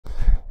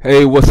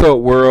Hey, what's up,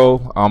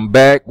 world? I'm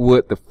back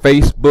with the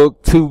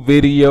Facebook 2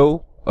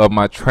 video of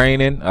my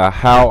training,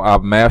 how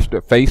I've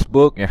mastered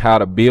Facebook and how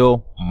to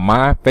build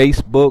my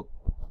Facebook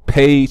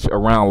page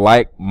around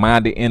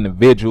like-minded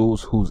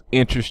individuals who's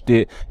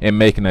interested in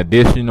making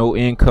additional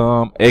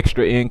income,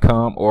 extra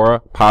income, or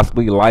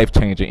possibly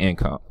life-changing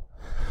income.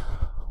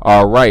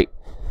 All right,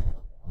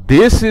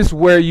 this is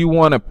where you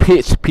want to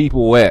pitch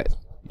people at.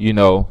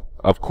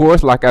 Of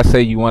course, like I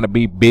say, you want to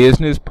be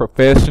business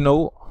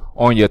professional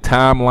on your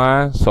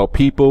timeline so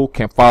people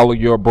can follow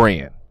your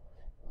brand.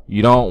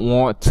 You don't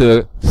want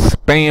to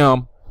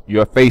spam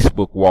your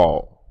Facebook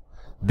wall.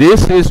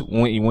 This is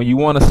when you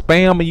want to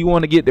spam and you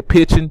want to get the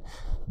pitching,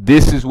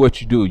 this is what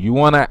you do. You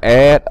want to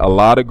add a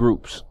lot of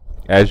groups.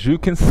 As you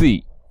can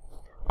see,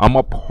 I'm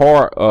a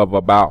part of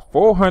about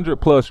 400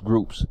 plus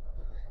groups.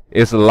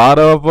 It's a lot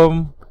of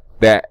them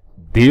that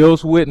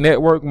deals with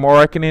network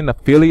marketing,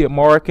 affiliate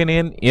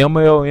marketing,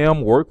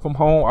 MLM, work from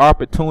home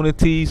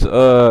opportunities,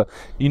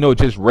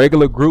 just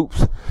regular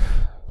groups.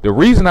 The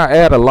reason I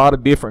add a lot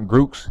of different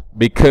groups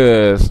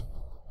because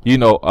a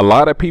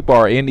lot of people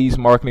are in these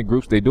marketing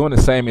groups. They're doing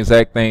the same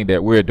exact thing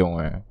that we're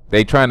doing.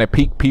 They trying to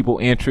pique people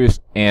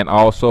interest and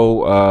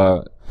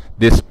also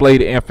display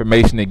the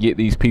information to get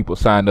these people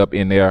signed up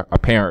in their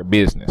apparent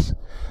business.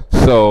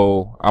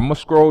 So I'm gonna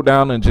scroll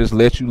down and just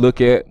let you look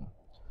at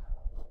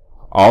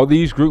all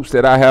these groups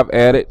that I have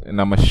added,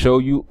 and I'm going to show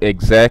you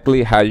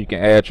exactly how you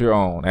can add your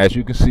own. As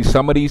you can see,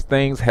 some of these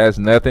things has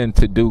nothing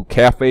to do.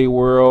 Cafe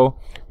World,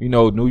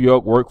 New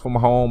York work from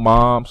home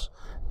moms.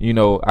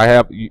 I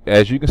have,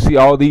 as you can see,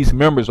 all these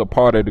members are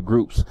part of the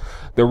groups.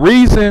 The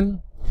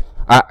reason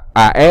I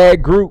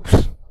add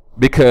groups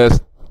because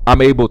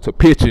I'm able to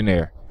pitch in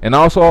there, and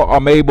also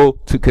I'm able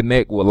to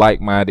connect with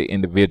like-minded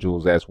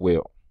individuals as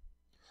well.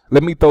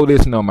 Let me throw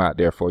this number out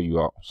there for you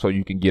all so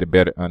you can get a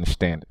better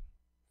understanding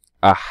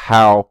of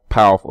how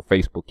powerful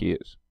Facebook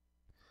is.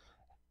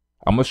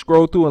 I'm gonna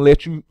scroll through and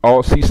let you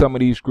all see some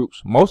of these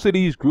groups. Most of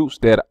these groups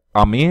that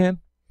I'm in,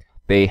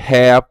 they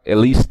have at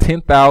least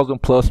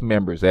 10,000 plus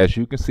members. As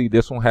you can see,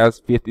 this one has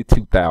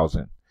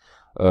 52,000.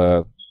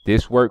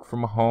 This work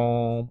from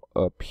home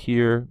up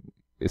here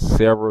is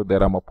several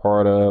that I'm a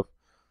part of.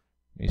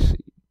 Let me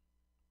see.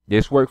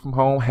 This work from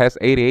home has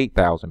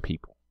 88,000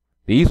 people.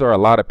 These are a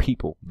lot of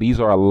people.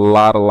 These are a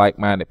lot of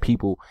like-minded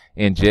people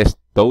in just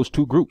those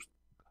two groups.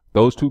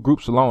 Those two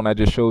groups alone, I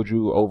just showed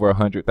you over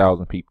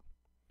 100,000 people.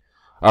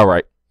 All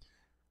right.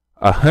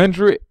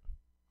 100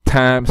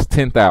 times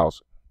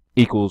 10,000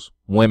 equals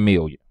 1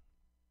 million.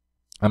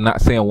 I'm not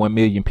saying 1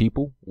 million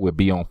people will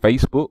be on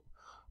Facebook,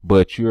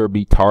 but you'll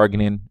be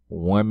targeting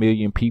 1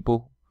 million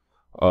people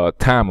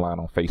timeline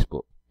on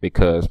Facebook,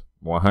 because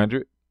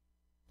 100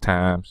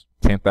 times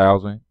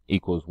 10,000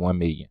 equals 1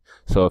 million.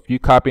 So if you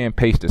copy and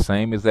paste the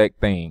same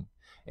exact thing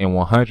in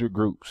 100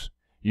 groups,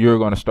 you're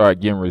going to start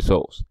getting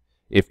results.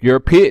 If your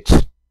pitch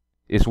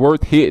is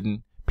worth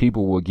hitting,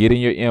 people will get in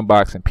your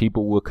inbox and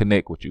people will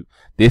connect with you.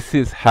 This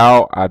is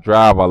how I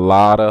drive a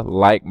lot of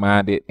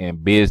like-minded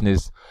and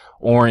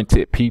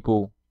business-oriented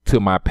people to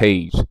my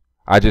page.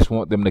 I just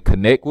want them to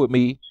connect with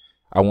me.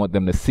 I want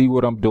them to see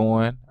what I'm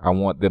doing. I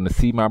want them to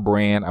see my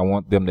brand. I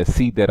want them to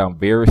see that I'm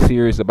very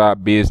serious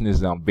about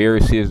business. I'm very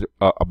serious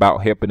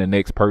about helping the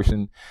next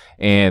person.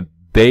 And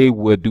they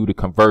will do the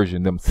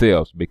conversion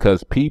themselves,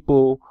 because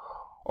people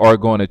are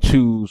going to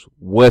choose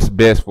what's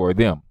best for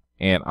them.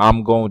 And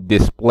I'm going to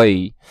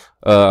display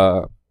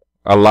a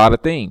lot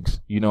of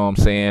things, you know what I'm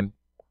saying?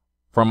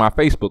 From my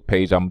Facebook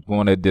page, I'm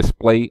going to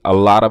display a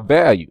lot of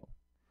value.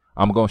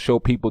 I'm going to show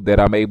people that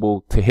I'm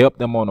able to help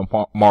them on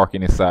the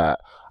marketing side.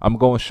 I'm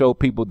going to show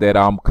people that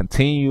I'm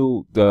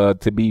continue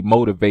to be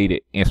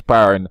motivated,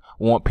 inspiring,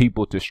 want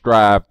people to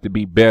strive to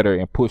be better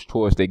and push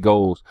towards their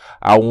goals.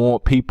 I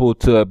want people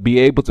to be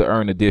able to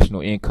earn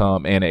additional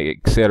income, and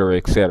et cetera,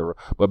 et cetera.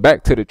 But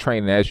back to the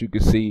training, as you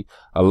can see,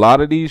 a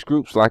lot of these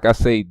groups, like I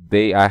say,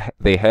 they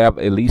have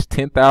at least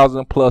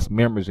 10,000 plus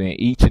members in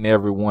each and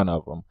every one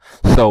of them.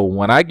 So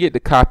when I get to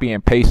copy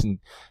and pasting,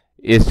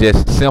 it's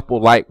just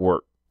simple light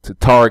work to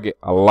target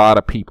a lot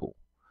of people.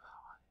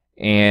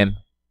 And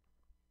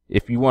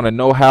if you want to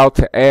know how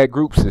to add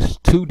groups, it's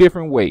two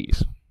different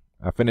ways.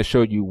 I'm finna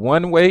show you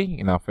one way,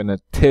 and I'm finna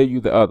tell you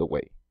the other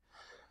way.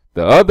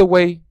 The other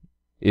way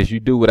is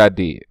you do what I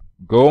did.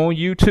 Go on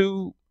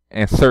YouTube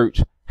and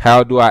search,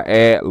 how do I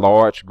add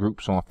large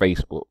groups on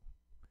Facebook?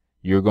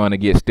 You're going to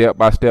get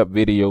step-by-step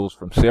videos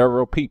from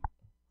several people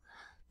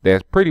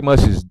that's pretty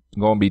much is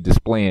going to be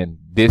displaying,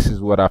 this is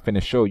what I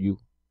finna show you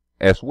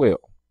as well.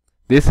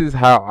 This is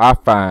how I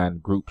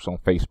find groups on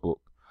Facebook.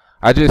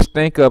 I just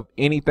think of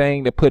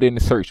anything to put in the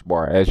search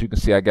bar. As you can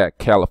see, I got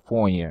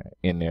California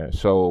in there.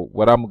 So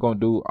what I'm going to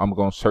do, I'm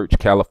going to search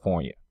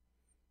California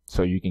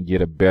so you can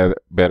get a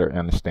better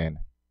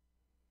understanding.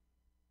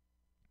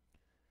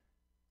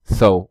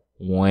 So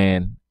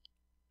when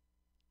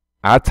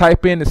I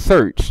type in the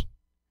search,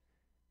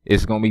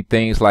 it's going to be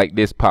things like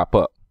this pop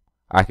up.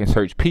 I can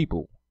search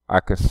people. I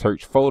can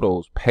search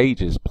photos,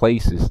 pages,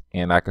 places,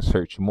 and I can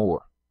search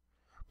more.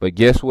 But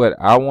guess what?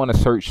 I want to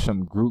search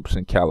some groups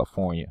in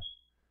California.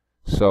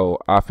 So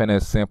I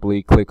finna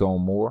simply click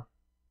on more,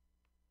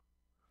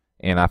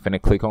 and I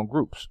finna click on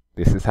groups.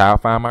 This is how I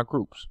find my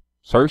groups.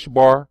 Search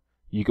bar,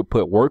 you can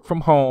put work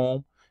from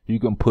home, you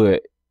can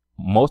put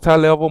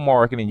multi-level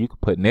marketing, you can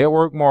put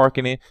network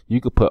marketing, you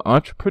can put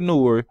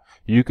entrepreneur,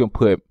 you can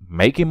put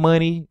making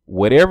money,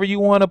 whatever you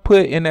want to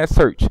put in that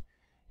search,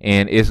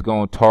 and it's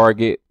going to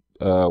target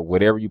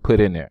whatever you put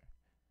in there.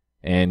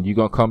 And you're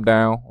going to come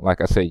down,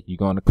 like I say, you're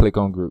going to click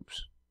on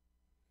groups.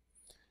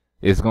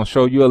 It's going to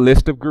show you a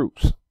list of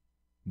groups.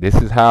 This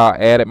is how I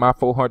added my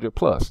 400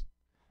 plus.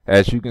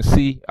 As you can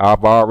see,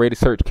 I've already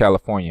searched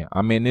California.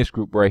 I'm in this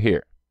group right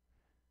here.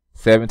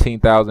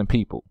 17,000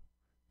 people.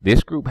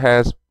 This group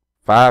has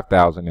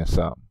 5,000 and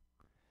something.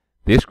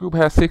 This group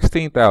has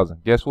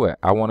 16,000. Guess what?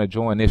 I want to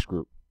join this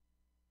group.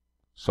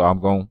 So I'm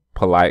going to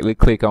politely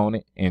click on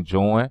it and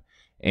join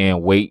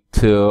and wait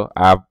till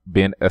I've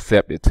been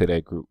accepted to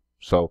that group.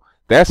 So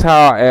that's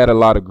how I add a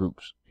lot of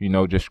groups. You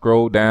know, just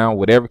scroll down,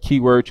 whatever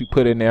keyword you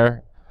put in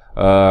there.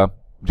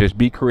 Just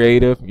be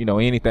creative. You know,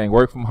 anything,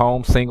 work from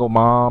home, single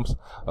moms,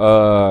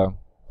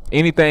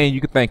 anything you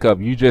can think of.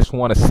 You just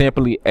want to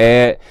simply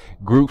add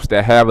groups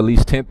that have at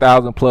least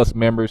 10,000 plus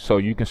members so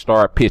you can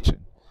start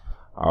pitching.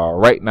 All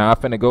right, now I'm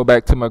finna go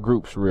back to my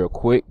groups real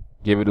quick.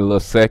 Give it a little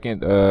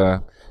second.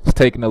 It's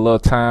taking a little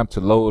time to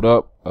load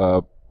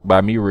up by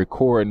me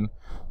recording,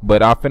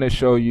 but I'm finna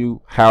show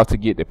you how to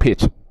get the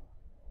pitching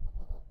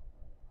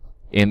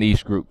in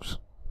these groups.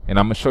 And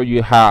I'm gonna show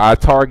you how I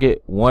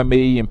target 1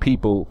 million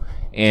people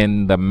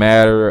in the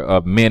matter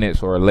of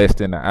minutes or less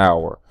than an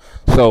hour.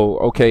 So,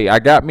 okay, I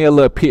got me a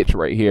little pitch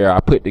right here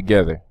I put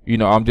together. You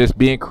know, I'm just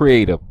being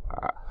creative.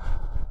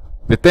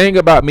 The thing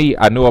about me,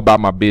 I know about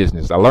my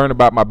business. I learned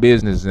about my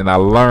business, and I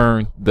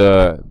learned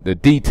the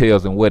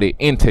details and what it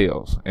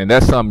entails. And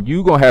that's something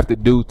you're going to have to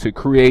do to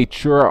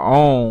create your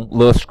own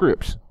little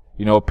scripts.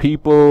 You know,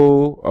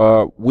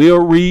 people will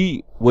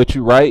read what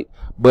you write,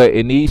 but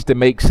it needs to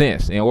make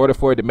sense. In order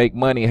for it to make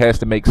money, it has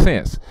to make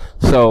sense.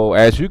 So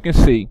as you can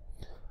see,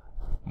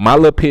 my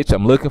little pitch,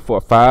 I'm looking for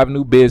 5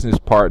 new business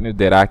partners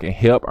that I can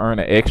help earn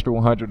an extra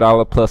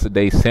 $100 plus a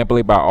day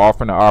simply by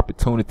offering the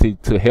opportunity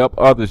to help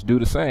others do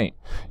the same.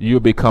 You'll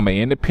become an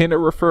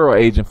independent referral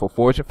agent for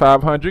Fortune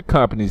 500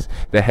 companies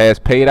that has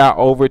paid out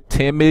over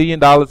 $10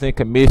 million in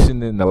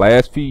commission in the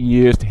last few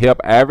years to help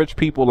average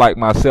people like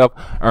myself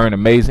earn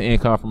amazing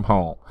income from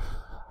home.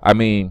 I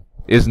mean,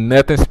 there's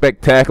nothing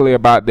spectacular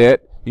about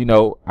that. You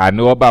know, I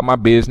know about my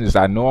business.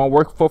 I know I'm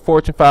working for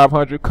Fortune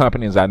 500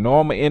 companies. I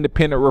know I'm an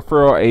independent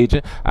referral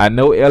agent. I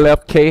know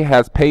LFK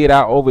has paid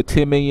out over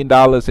 $10 million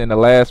in the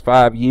last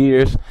 5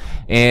 years.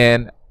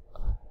 And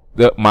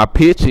my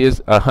pitch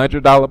is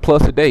 $100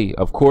 plus a day.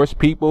 Of course,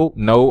 people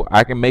know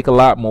I can make a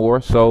lot more.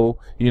 So,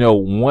 you know,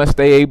 once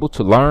they're able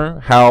to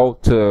learn how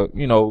to,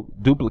 you know,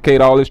 duplicate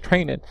all this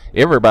training,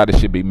 everybody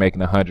should be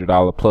making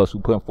 $100 plus who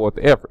put forth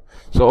the effort.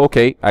 So,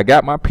 okay, I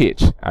got my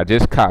pitch. I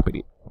just copied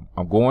it.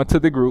 I'm going to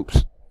the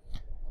groups.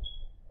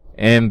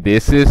 And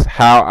this is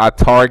how I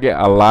target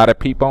a lot of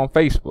people on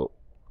Facebook.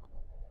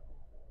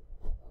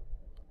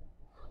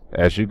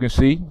 As you can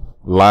see,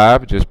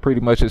 live, just pretty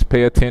much just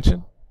pay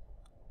attention.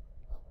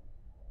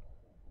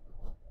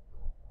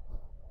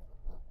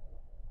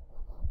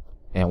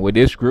 And with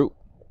this group,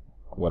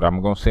 what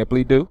I'm going to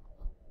simply do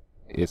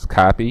is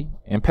copy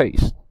and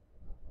paste.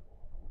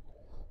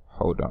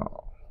 Hold on.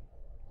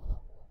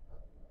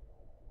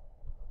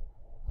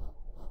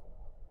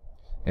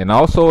 And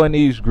also in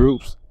these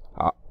groups,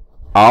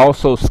 I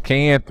also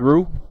scan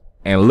through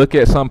and look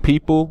at some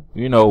people,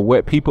 you know,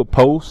 what people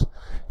post,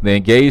 the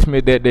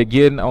engagement that they're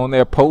getting on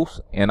their posts,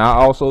 and I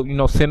also, you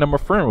know, send them a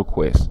friend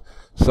request.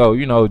 So,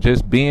 you know,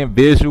 just being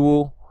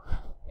visual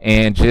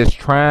and just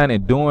trying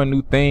and doing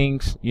new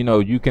things, you know,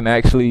 you can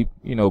actually,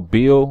 you know,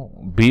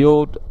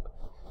 build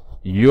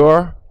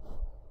your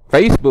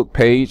Facebook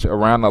page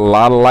around a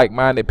lot of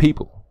like-minded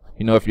people.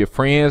 You know, if your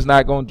friends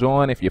not going to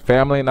join, if your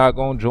family not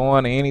going to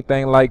join or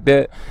anything like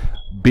that,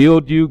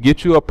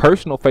 get you a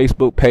personal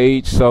Facebook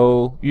page,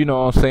 so you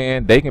know what I'm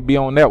saying, they can be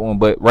on that one.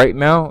 But right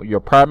now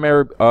your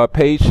primary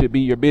page should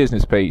be your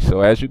business page.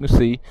 So as you can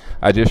see,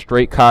 I just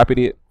straight copied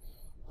it.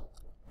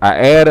 I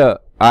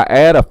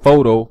add a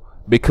photo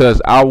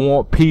because I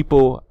want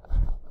people,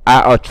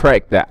 I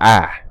attract the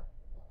eye.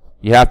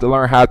 You have to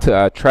learn how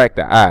to attract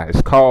the eye.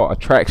 It's called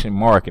attraction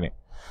marketing.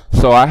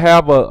 So I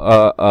have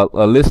a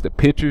list of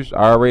pictures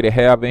I already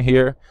have in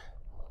here.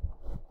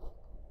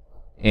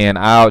 And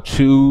I'll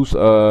choose,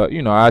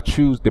 you know, I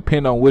choose,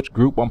 depending on which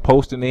group I'm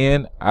posting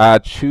in, I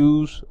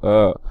choose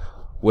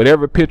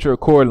whatever picture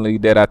accordingly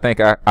that I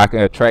think I can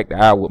attract the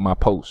eye with my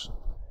post,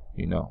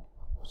 you know.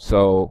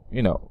 So,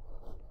 you know,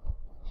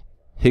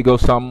 here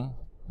goes something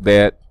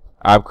that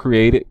I've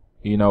created,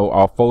 you know,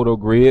 our photo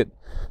grid,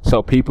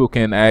 so people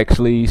can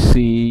actually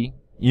see,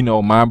 you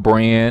know, my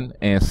brand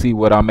and see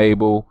what I'm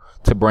able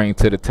to bring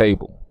to the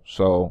table.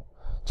 So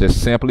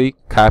just simply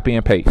copy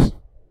and paste.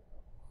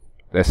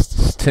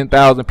 That's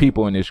 10,000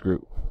 people in this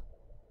group.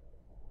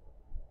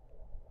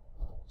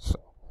 So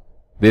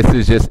this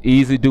is just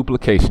easy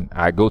duplication.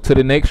 I go to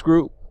the next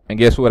group, and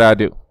guess what I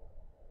do?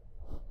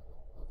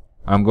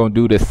 I'm going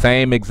to do the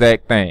same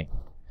exact thing.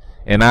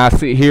 And I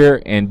sit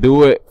here and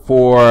do it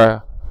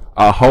for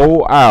a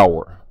whole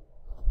hour,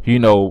 you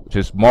know,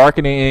 just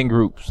marketing in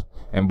groups.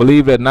 And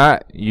believe it or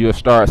not, you'll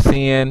start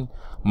seeing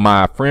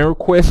my friend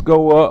requests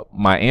go up,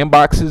 my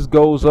inboxes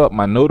goes up,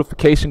 my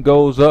notification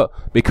goes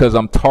up, because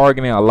I'm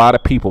targeting a lot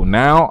of people.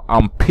 Now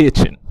I'm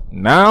pitching.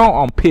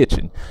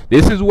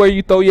 This is where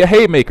you throw your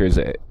haymakers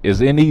at,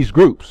 is in these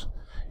groups.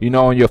 You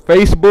know, on your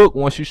Facebook,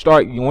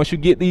 once you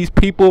get these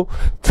people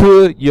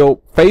to your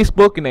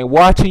Facebook and they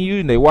watching you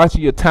and they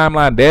watching your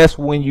timeline, that's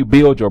when you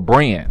build your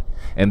brand.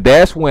 And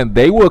that's when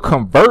they will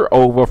convert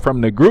over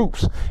from the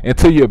groups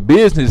into your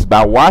business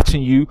by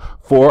watching you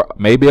for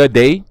maybe a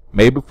day,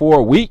 maybe for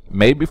a week,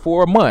 maybe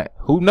for a month.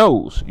 Who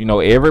knows? You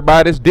know,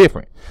 everybody's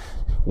different.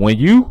 When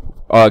you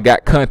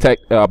got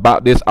contact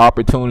about this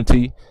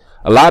opportunity,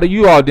 a lot of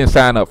you all didn't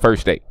sign up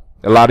first day.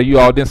 A lot of you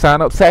all didn't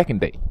sign up second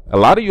day. A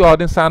lot of you all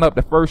didn't sign up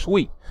the first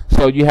week.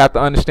 So you have to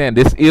understand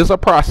this is a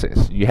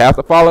process. You have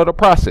to follow the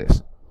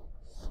process.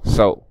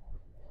 So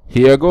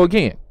here I go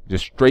again.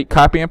 Just straight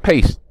copy and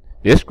paste.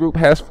 This group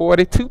has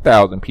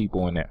 42,000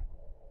 people in there.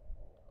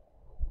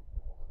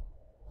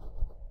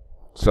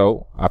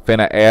 So I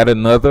finna add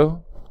another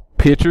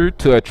picture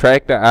to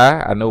attract the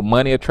eye. I know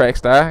money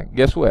attracts the eye.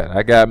 Guess what?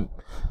 I got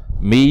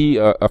me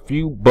a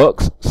few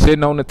bucks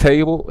sitting on the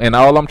table, and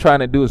all I'm trying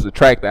to do is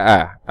attract the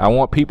eye. I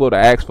want people to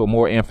ask for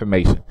more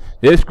information.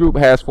 This group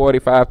has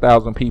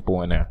 45,000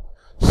 people in there.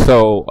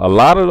 So a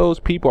lot of those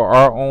people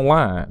are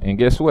online, and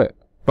guess what?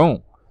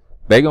 Boom.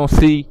 They're going to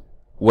see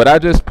what I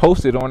just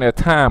posted on their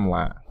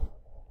timeline.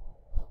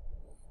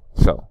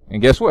 So,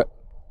 and guess what?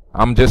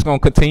 I'm just going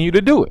to continue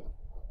to do it,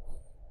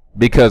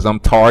 because I'm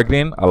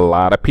targeting a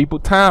lot of people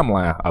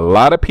timeline. A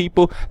lot of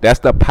people. That's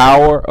the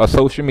power of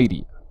social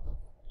media.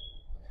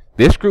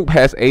 This group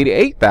has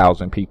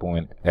 88,000 people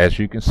in it, as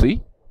you can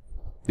see.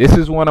 This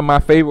is one of my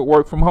favorite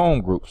work from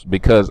home groups,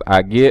 because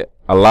I get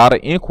a lot of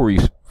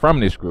inquiries from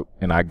this group,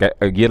 and I get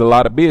a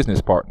lot of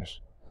business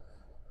partners.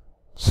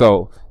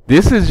 So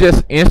this is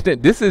just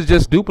instant. This is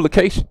just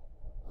duplication.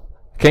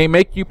 Can't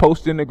make you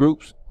post in the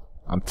groups.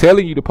 I'm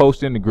telling you to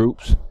post in the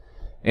groups,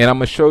 and I'm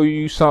gonna show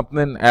you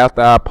something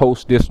after I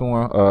post this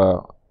one.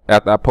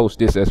 After I post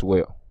this as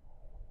well.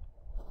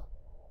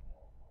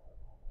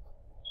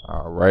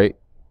 All right,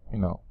 you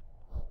know.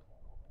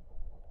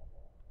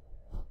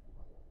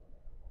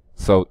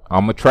 So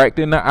I'm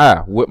attracting the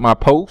eye with my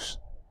posts,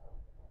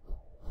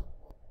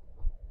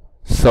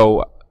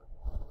 so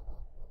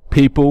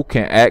people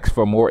can ask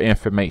for more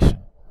information.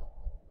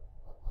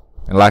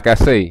 And like I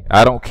say,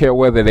 I don't care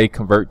whether they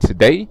convert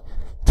today,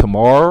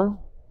 tomorrow,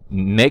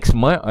 next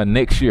month, or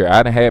next year.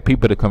 I done had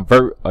people to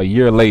convert a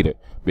year later,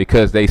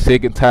 because they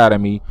sick and tired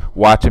of me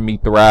watching me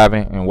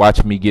thriving and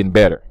watching me getting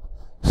better.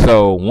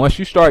 So once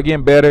you start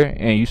getting better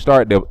and you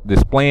start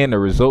displaying the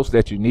results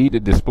that you need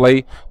to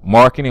display,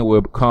 marketing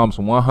will becomes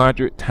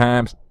 100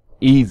 times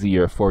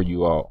easier for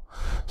you all.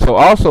 So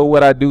also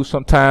what I do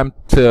sometimes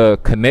to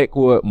connect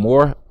with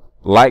more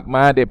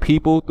like-minded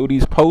people through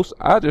these posts,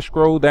 I just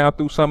scroll down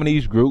through some of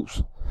these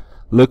groups,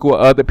 look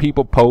what other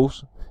people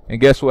post, and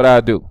guess what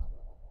I do?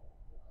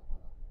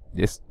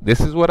 This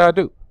is what I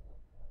do.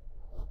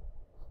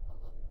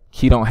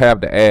 Key don't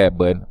have the add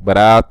button, but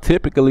I'll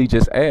typically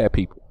just add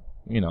people,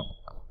 you know.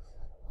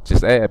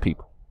 Just add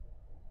people.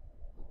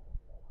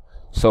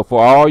 So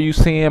for all you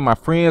seeing, my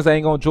friends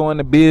ain't gonna join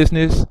the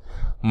business,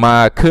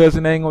 my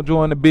cousin ain't gonna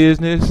join the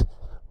business,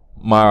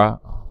 my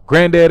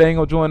granddad ain't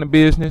gonna join the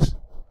business,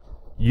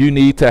 you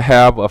need to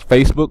have a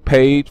Facebook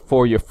page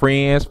for your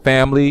friends,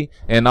 family,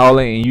 and all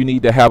that, and you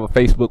need to have a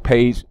Facebook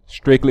page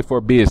strictly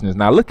for business.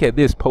 Now look at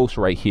this post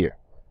right here.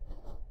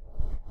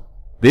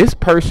 This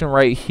person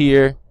right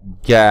here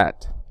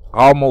got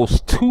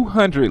almost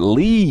 200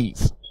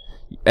 leads.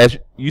 As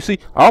you see,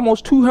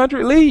 almost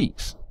 200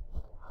 leads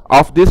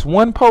off this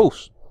one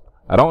post.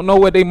 I don't know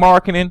what they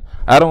marketing.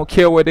 I don't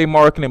care what they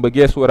marketing, but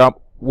guess what I'm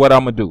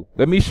gonna do?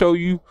 Let me show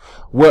you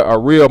what a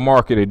real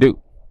marketer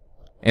do.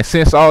 And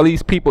since all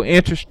these people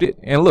interested,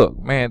 and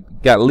look, man,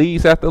 got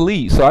leads after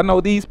leads, so I know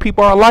these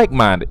people are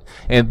like-minded,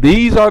 and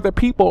these are the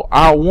people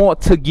I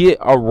want to get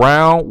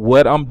around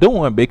what I'm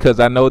doing, because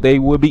I know they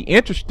will be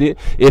interested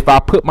if I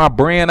put my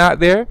brand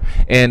out there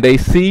and they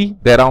see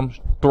that I'm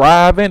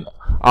thriving,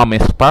 I'm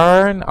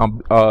inspiring,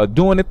 I'm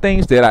doing the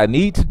things that I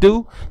need to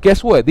do.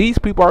 Guess what? These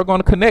people are going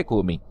to connect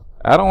with me.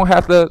 I don't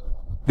have to.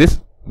 Let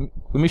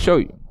me show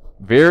you.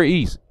 Very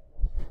easy.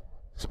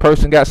 This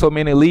person got so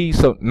many leads,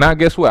 so now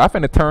guess what? I'm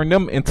finna turn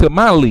them into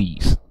my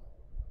leads.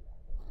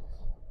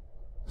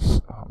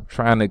 So I'm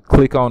trying to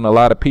click on a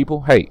lot of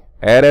people. Hey,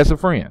 add as a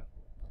friend.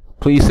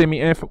 Please send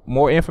me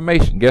more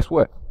information. Guess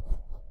what?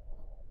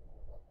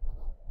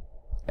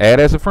 Add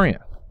as a friend.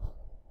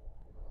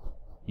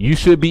 You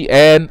should be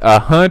adding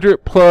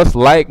 100+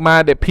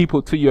 like-minded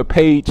people to your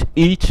page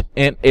each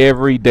and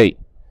every day.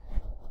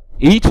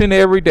 Each and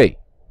every day.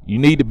 You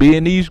need to be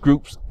in these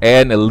groups,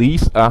 adding at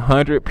least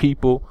 100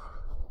 people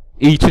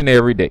each and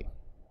every day.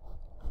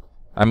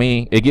 I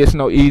mean, it gets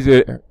no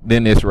easier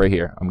than this right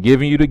here. I'm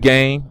giving you the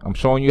game. I'm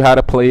showing you how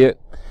to play it.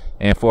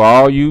 And for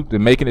all you to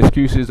making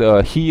excuses,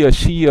 he or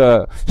she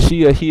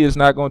is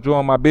not gonna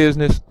join my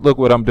business. Look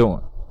what I'm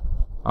doing.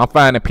 I'm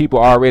finding people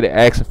already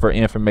asking for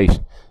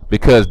information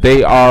because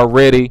they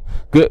already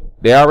good.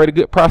 They already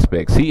good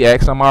prospects. He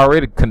asks, I'm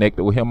already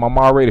connected with him. I'm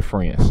already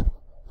friends.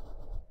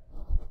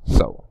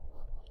 So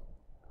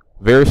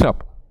very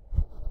simple.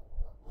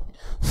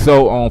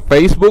 So on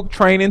Facebook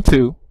Training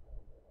 2,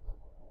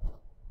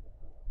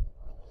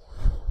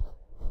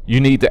 you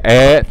need to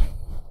add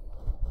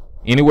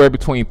anywhere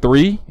between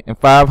 300 and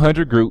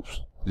 500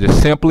 groups.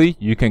 Just simply,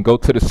 you can go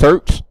to the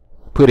search,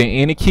 put in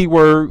any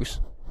keywords,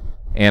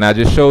 and I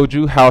just showed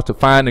you how to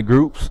find the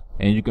groups,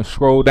 and you can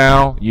scroll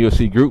down. You'll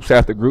see groups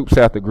after groups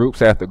after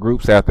groups after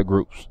groups after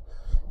groups.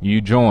 You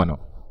join them,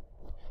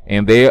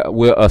 and they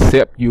will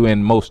accept you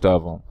in most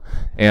of them.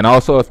 And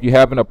also, if you're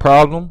having a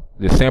problem,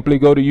 just simply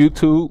go to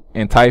YouTube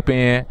and type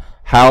in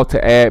how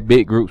to add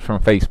big groups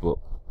from Facebook.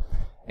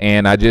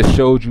 And I just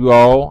showed you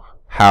all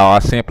how I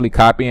simply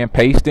copy and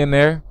paste in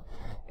there,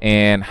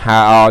 and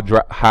how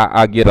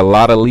I get a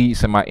lot of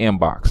leads in my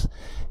inbox.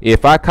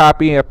 If I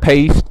copy and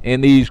paste in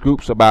these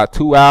groups about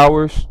 2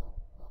 hours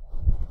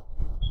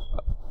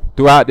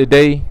throughout the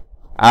day,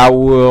 I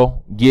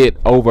will get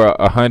over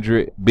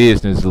 100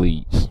 business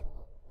leads.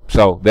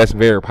 So that's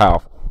very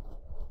powerful.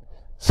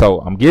 So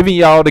I'm giving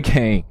y'all the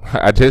game.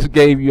 I just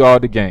gave you all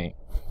the game.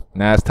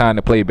 Now it's time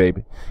to play,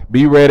 baby.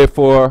 Be ready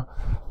for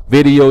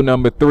video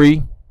number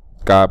 3.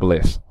 God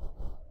bless.